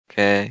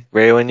Okay,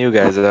 ready when you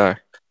guys are.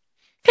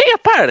 Hey,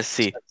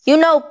 Percy. You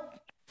know,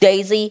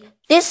 Daisy,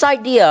 this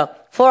idea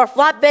for a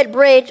flatbed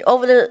bridge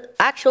over the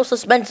actual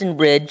suspension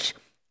bridge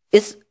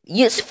is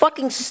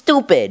fucking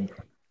stupid.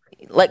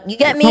 Like, you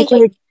get me?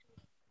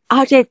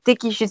 I don't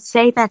think you should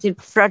say that in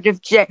front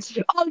of Jay.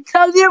 I'll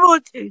tell you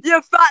what, you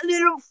fat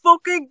little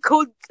fucking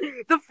cunt.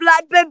 The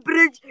flatbed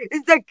bridge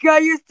is the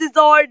gayest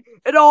design,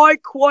 and I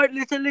quite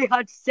literally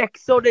had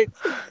sex on it.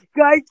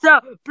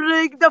 Gator,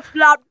 bring the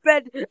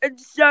flatbed and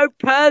show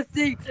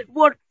Percy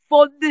what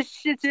fun this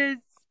shit is.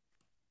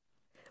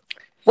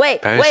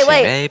 Wait, Percy,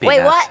 maybe wait,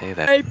 not what? say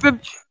that.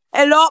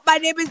 Hello, my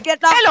name is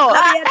Gator.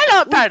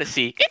 Hello,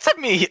 Percy. It's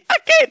me, a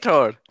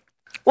Gator.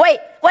 Wait.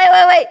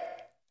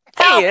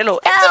 Hey,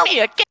 hello, it's me,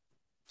 a Gator.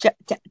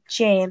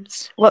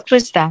 James, what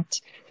was that?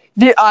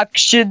 The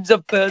actions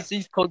of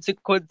Percy's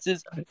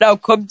consequences. Now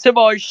come to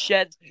my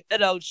shed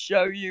and I'll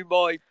show you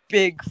my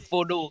big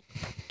funnel.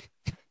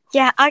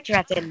 Yeah, I'd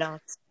rather not.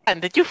 And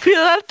did you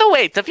feel out the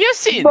weight of your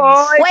sins?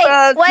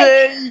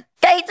 Wait,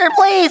 Gator,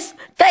 please!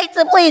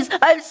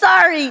 I'm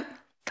sorry!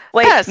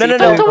 Wait, Percy, no,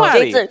 don't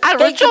worry. Gator, I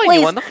will Gator, join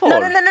please. you on the floor.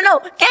 No,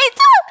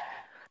 Gator!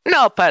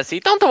 No, Percy,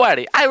 don't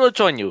worry. I will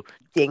join you.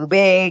 Thing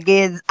big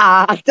is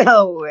out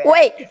the way.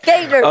 Wait,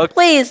 Gator, Okay.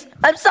 please!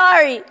 I'm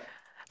sorry!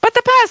 But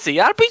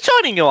Percy, I'll be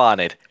joining you on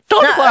it.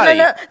 Don't worry.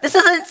 No, this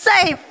isn't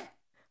safe!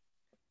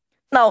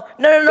 No,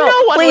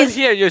 No one please! will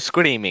hear you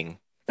screaming.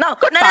 No,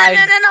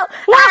 Goodbye. no!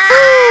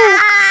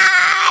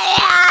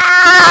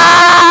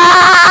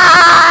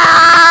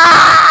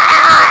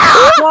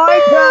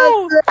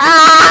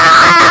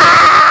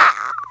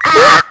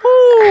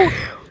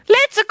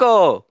 Let's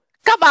go.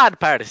 Come on,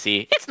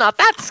 Percy. It's not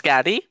that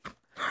scary.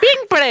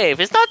 Being brave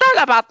is not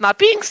all about not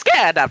being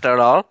scared, after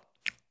all.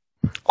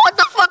 What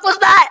the fuck was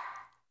that?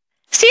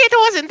 See, it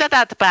wasn't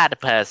that bad,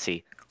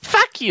 Percy.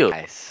 Fuck you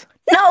guys.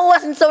 No, it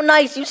wasn't so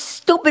nice, you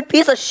stupid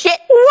piece of shit!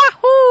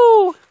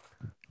 Wahoo!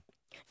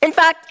 In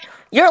fact,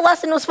 your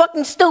lesson was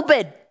fucking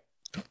stupid!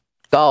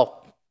 Go.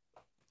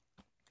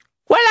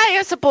 Well,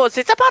 I suppose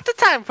it's about the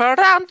time for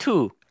round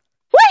 2.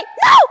 Wait,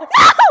 no!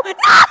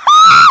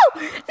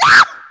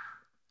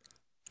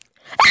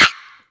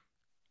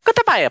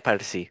 Goodbye,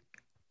 Percy.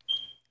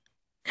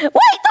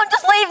 Wait, don't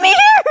just leave me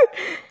here!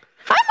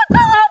 I'm a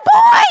good little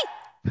boy!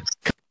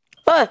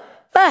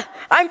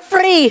 I'm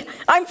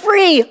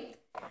free!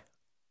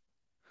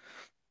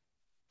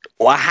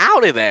 Well,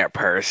 howdy there,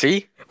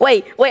 Percy.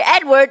 Wait,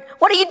 Edward,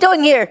 what are you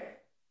doing here?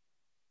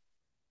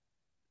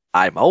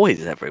 I'm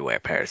always everywhere,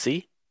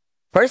 Percy.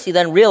 Percy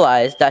then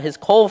realized that his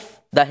coal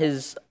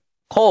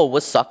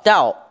was sucked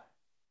out.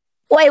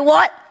 Wait,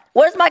 what?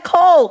 Where's my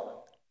coal?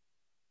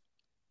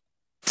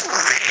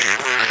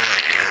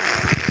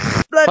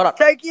 Let's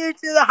take you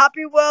to the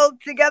happy world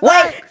together.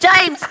 Wait,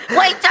 James!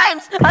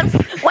 James!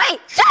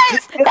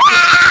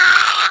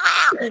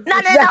 Ah!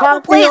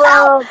 No, please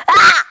help!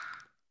 Ah!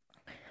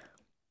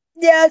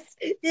 Yes.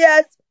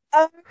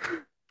 Help!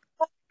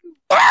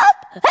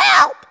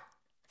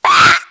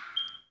 Ah!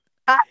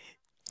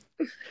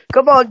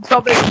 Come on,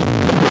 Thomas.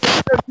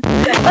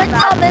 But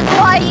Thomas,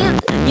 why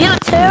you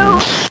two?